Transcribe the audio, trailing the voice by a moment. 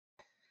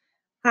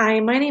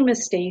Hi, my name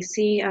is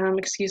Stacy.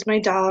 Excuse my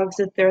dogs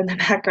if they're in the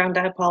background,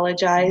 I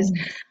apologize.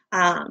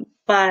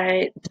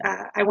 But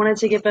I wanted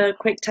to give a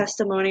quick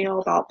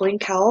testimonial about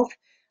Blink Health.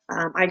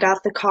 I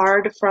got the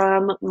card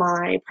from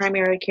my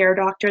primary care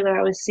doctor that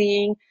I was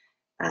seeing,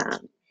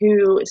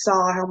 who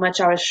saw how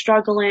much I was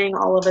struggling.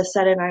 All of a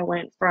sudden, I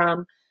went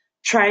from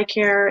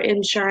TRICARE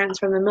insurance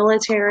from the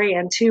military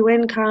and two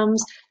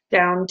incomes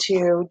down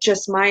to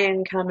just my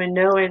income and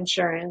no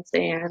insurance,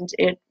 and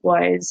it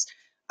was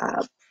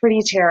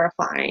pretty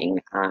terrifying.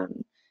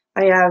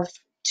 I have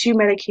two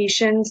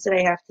medications that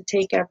I have to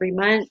take every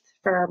month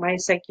for my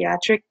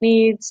psychiatric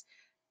needs,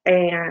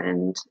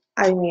 and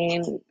I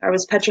mean, I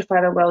was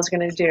petrified of what I was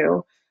going to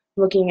do,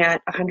 looking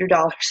at $100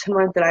 a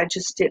month that I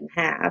just didn't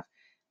have.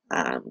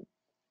 Um,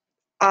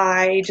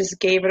 I just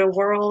gave it a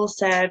whirl,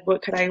 said,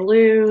 what could I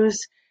lose?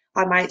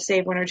 I might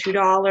save $1 or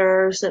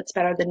 $2. That's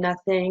better than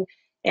nothing.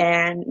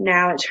 And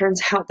now it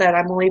turns out that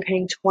I'm only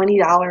paying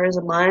 $20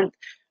 a month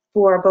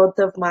for both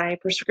of my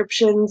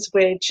prescriptions,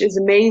 which is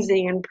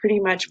amazing and pretty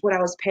much what I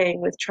was paying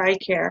with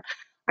TRICARE.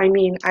 I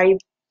mean, I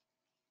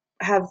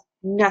have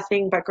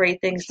nothing but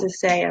great things to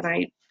say, and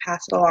I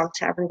pass it along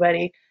to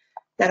everybody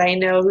that I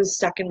know who's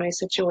stuck in my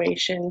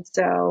situation.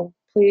 So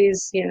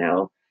please,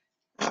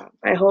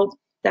 I hope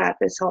that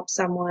this helps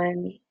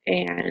someone,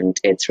 and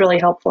it's really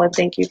helpful. And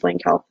thank you,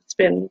 Blink Health. It's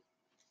been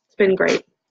great.